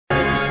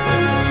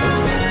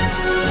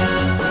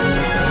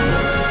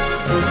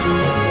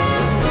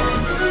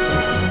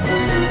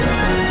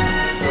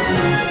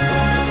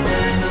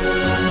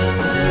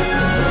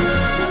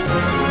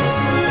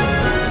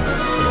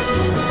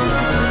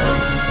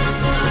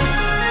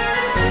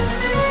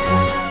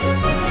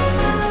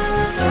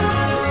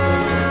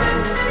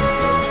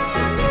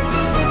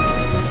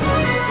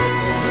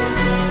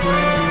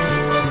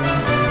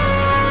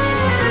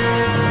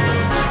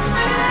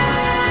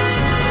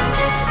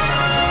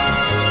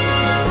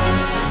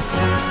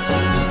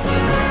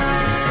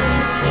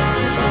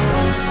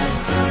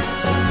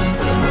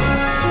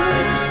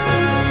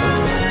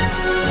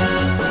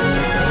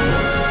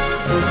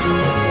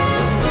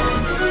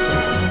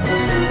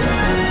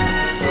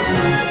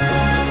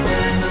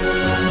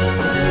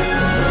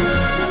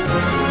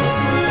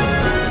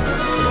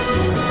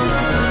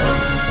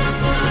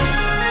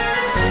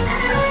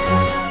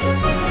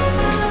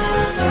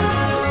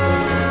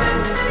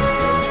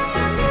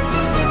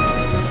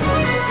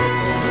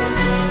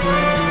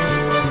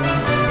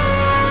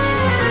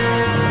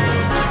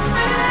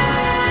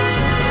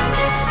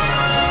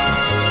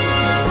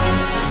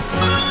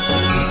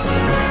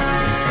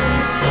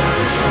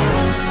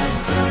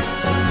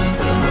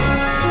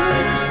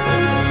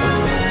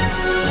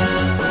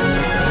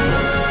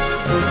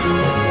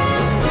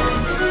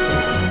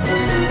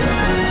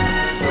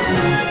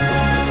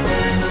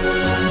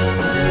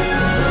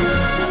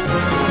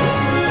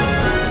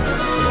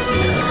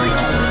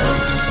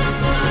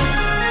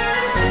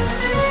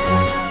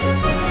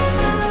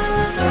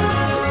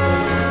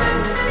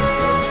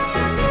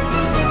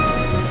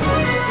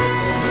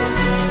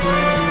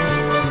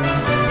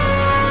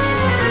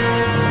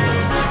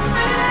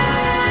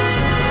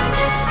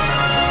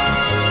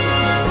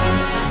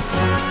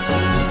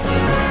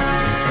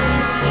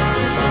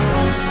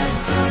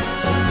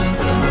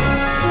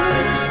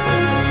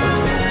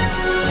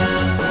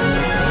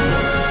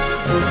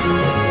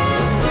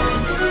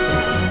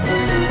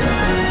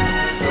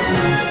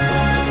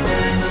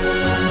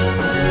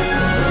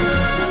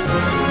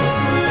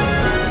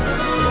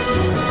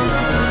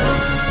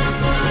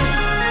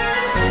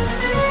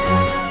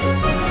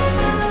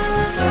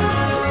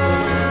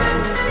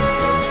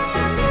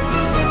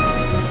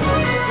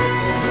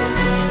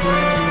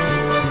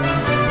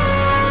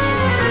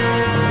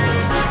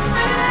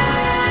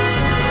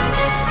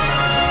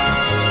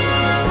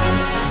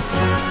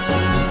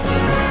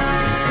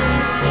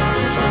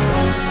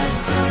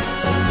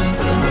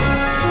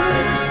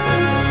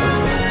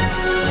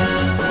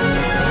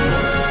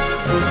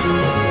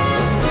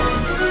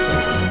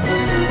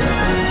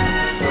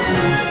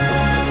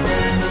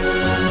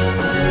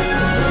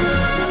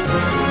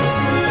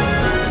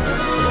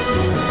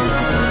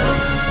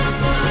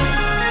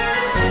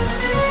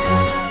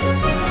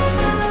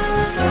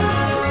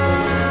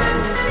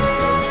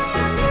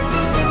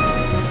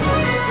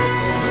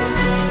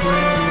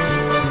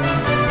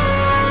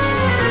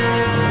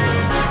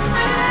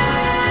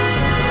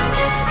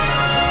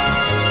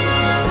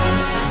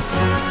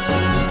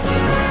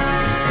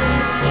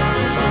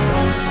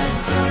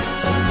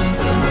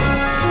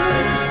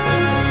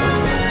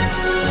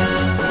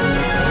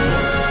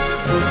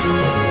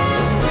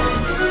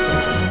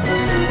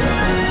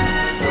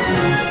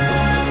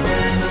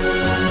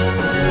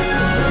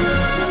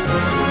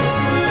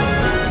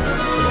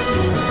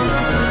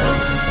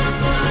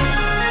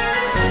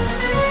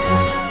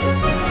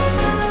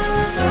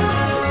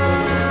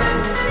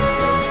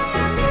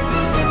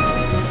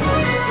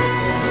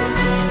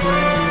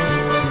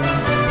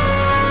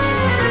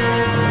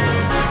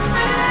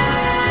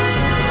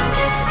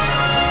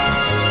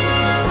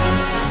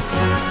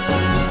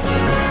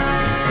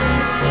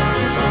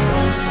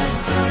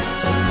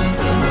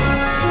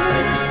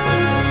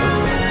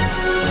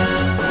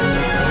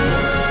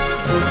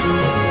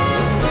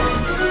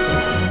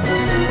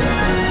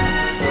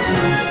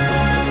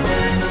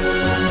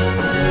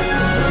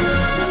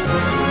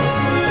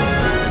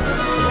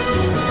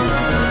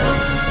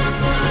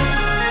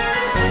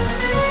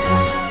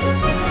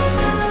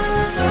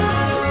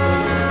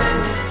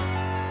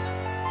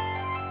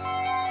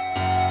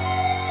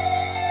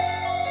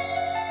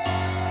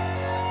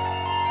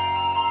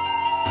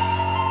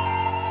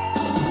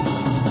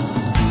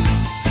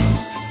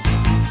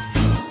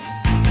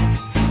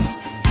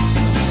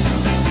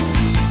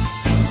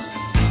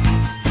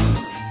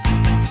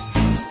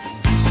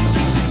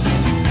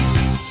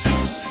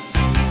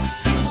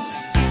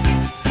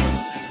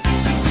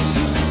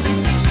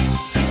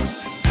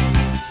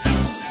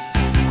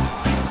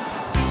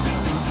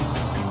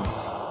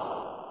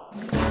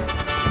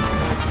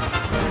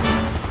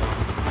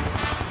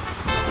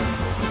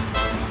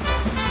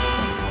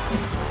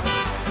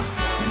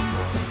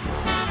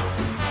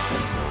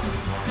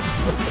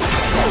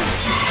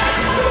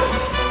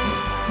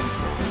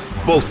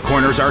Both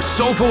corners are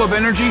so full of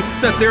energy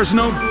that there's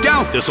no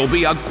doubt this will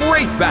be a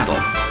great battle.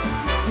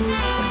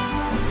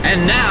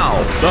 And now,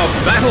 the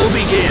battle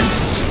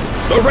begins.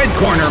 The red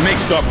corner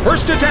makes the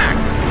first attack.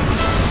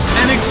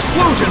 An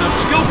explosion of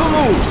skillful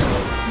moves.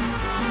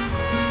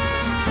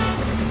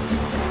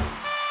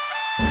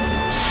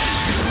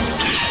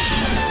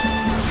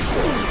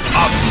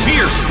 A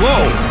fierce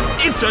blow.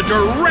 It's a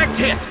direct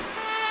hit.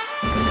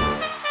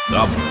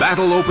 The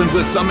battle opens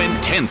with some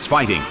intense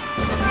fighting.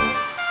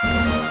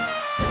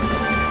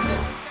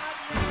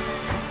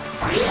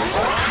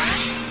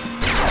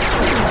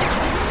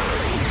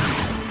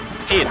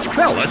 It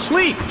fell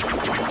asleep.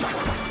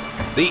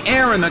 The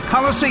air in the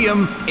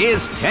Colosseum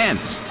is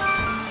tense.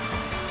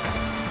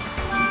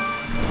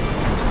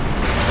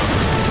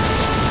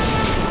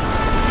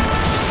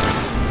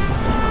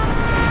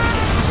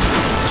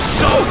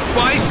 Soaked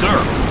by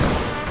surf.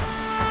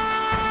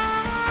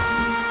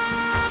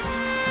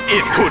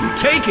 It couldn't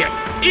take it.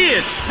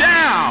 It's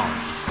down.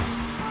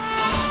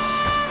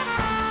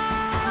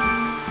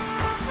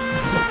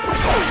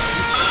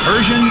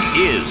 Persian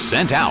is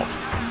sent out.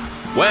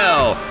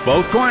 Well,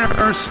 both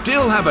corners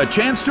still have a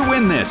chance to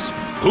win this.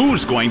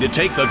 Who's going to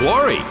take the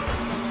glory?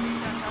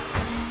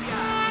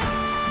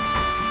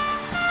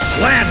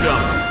 Slammed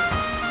him.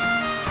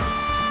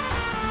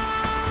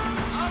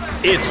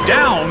 It's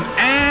down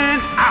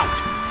and out.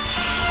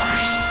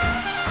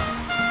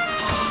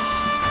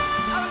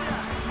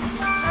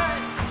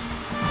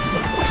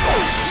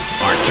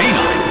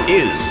 Arcanine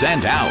is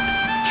sent out.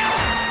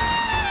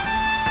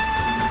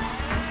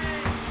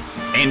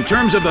 In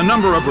terms of the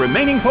number of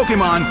remaining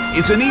Pokémon,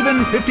 it's an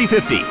even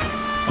 50-50.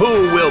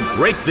 Who will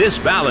break this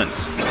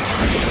balance?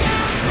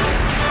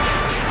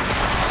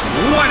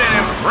 What an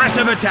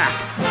impressive attack!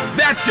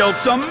 That dealt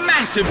some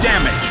massive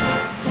damage!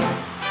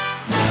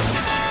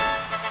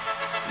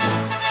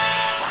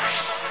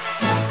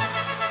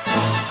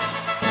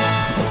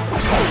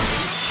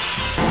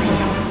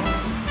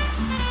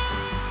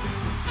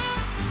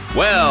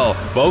 Well,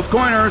 both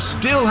corners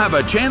still have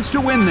a chance to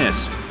win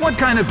this. What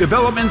kind of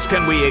developments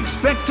can we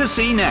expect to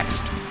see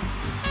next?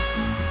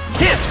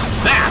 Hit!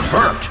 That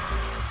hurt!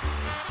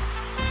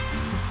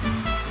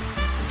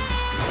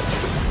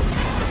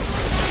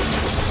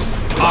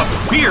 A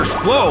fierce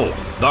blow!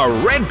 The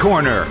red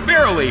corner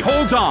barely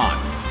holds on.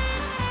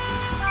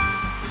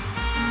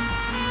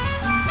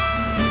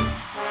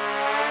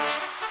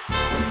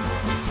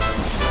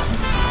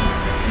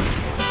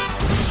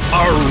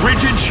 A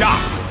rigid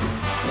shot!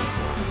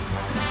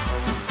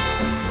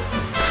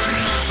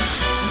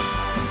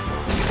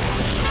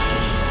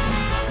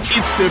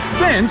 Its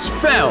defense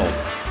fell.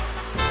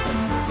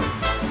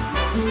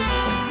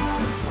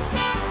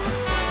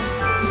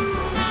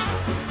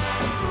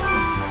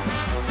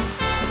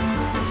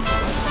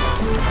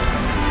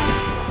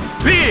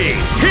 Big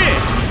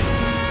hit!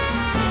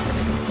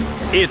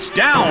 It's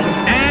down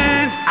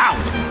and out.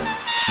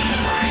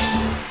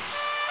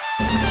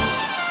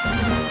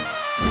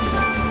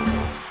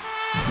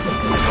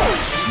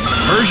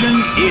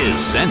 Persian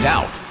is sent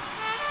out.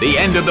 The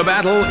end of the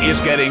battle is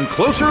getting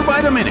closer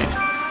by the minute.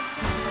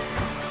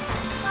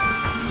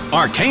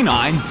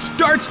 Arcanine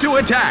starts to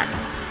attack.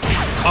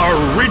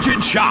 A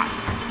rigid shot.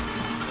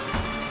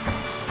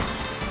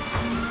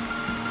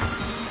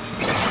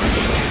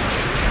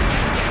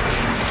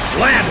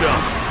 Slammed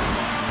him.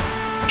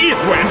 It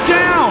went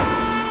down.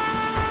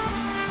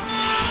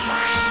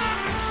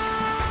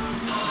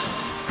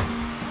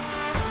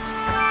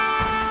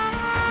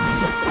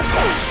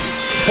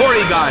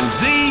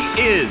 Porygon-Z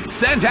is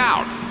sent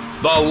out.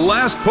 The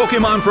last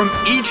Pokémon from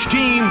each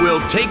team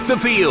will take the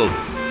field.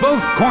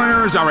 Both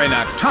corners are in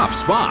a tough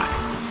spot.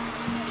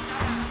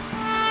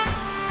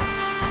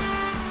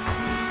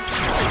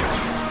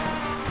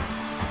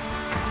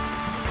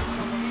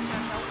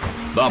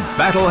 The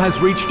battle has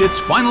reached its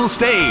final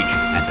stage,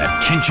 and the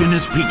tension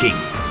is peaking.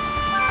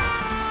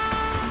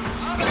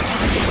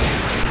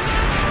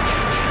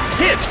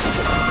 Hit!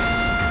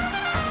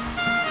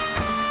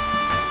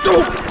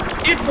 Oh,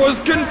 it was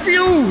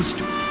confused!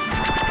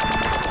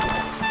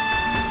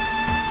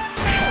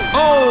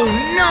 Oh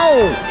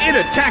no! It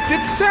attacked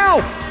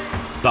itself!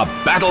 The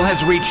battle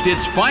has reached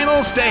its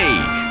final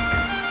stage.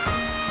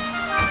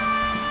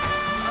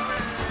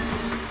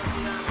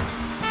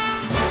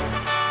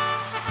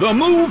 The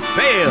move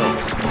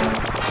fails.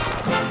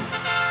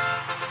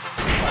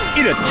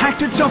 It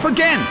attacked itself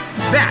again.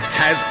 That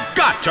has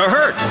got to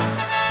hurt.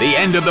 The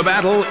end of the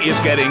battle is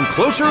getting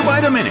closer by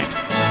the minute.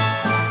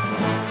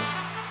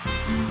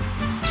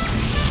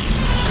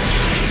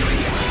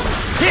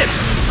 Hit!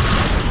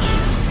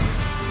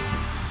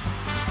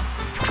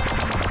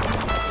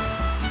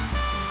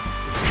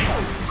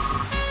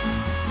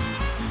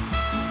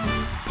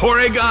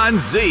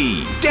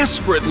 Porygon-Z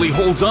desperately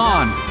holds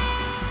on.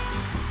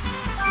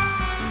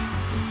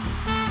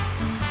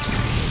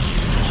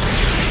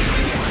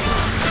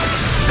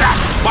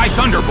 Zapped by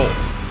Thunderbolt.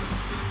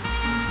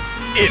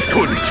 It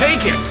couldn't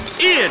take it.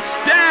 It's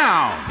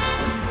down.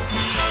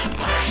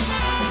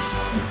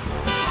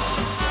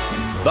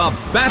 The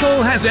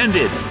battle has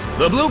ended.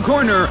 The blue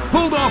corner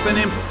pulled off an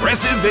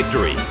impressive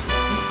victory.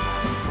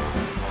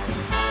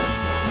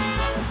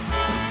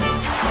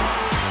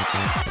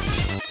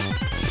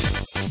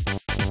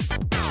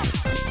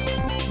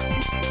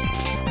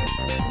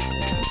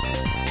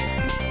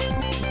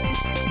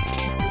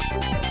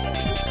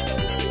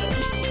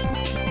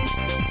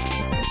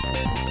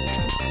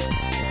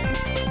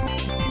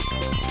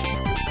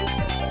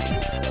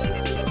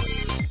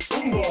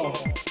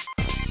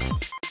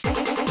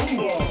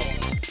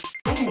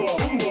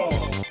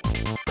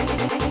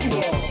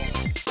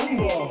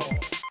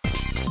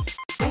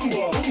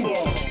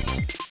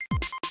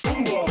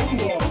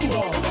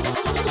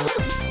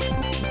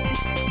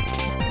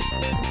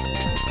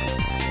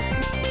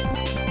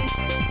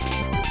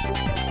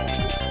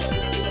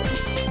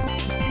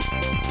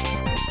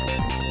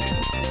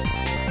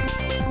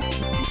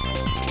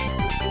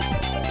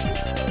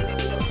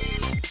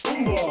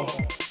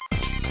 Pokémon.